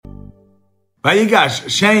Vayigash,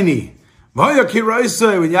 Sheni. When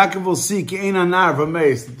Yaakov will see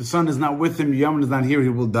that the son is not with him, Yaman is not here, he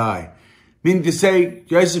will die. Meaning to say,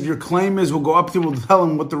 Yosef, your claim is, we'll go up to him, we'll tell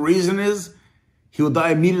him what the reason is. He will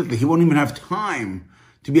die immediately. He won't even have time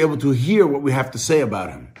to be able to hear what we have to say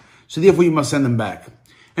about him. So therefore you must send him back.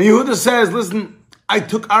 And Yehuda says, listen, I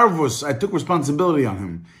took arvus, I took responsibility on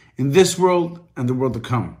him in this world and the world to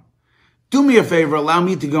come. Do me a favor, allow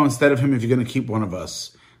me to go instead of him if you're going to keep one of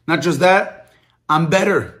us. Not just that, I'm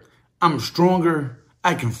better. I'm stronger.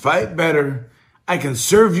 I can fight better. I can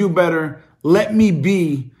serve you better. Let me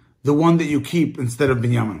be the one that you keep instead of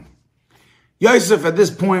Binyamin. Yosef at this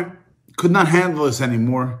point could not handle this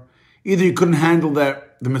anymore. Either he couldn't handle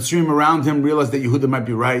that the Mitzrayim around him realized that Yehuda might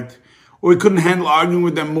be right, or he couldn't handle arguing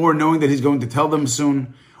with them more knowing that he's going to tell them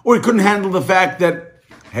soon, or he couldn't handle the fact that,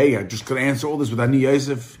 hey, I just could answer all this with Ani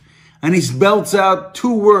Yosef. And he belts out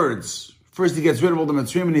two words. First he gets rid of all the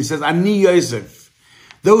Mitzrayim and he says, Ani Yosef.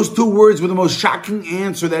 Those two words were the most shocking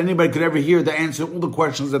answer that anybody could ever hear to answer all the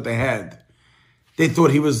questions that they had. They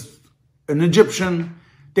thought he was an Egyptian.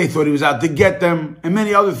 They thought he was out to get them, and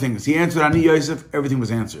many other things. He answered Ani Yosef, everything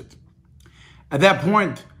was answered. At that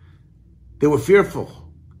point, they were fearful.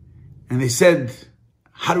 And they said,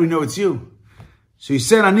 how do we know it's you? So he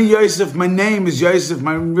said, Ani Yosef, my name is Yosef.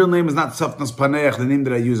 My real name is not Safnas Paneach, the name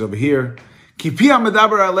that I use over here. Kipi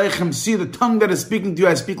Medaber Aleichem, see the tongue that is speaking to you,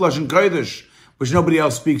 I speak Lashon Kodesh, which nobody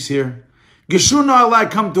else speaks here. Geshuna Elai,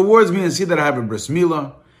 come towards me and see that I have a bris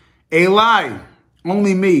milah. Elai,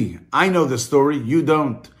 only me. I know the story, you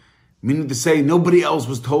don't. Meaning to say, nobody else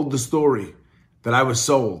was told the story that I was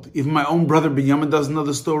sold. Even my own brother Binyamin doesn't know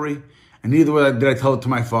the story, and neither did I tell it to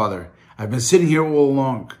my father. I've been sitting here all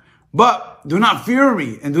along. But do not fear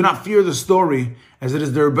me, and do not fear the story, as it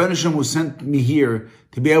is the Rebbeinu Shem who sent me here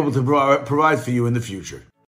to be able to provide for you in the future.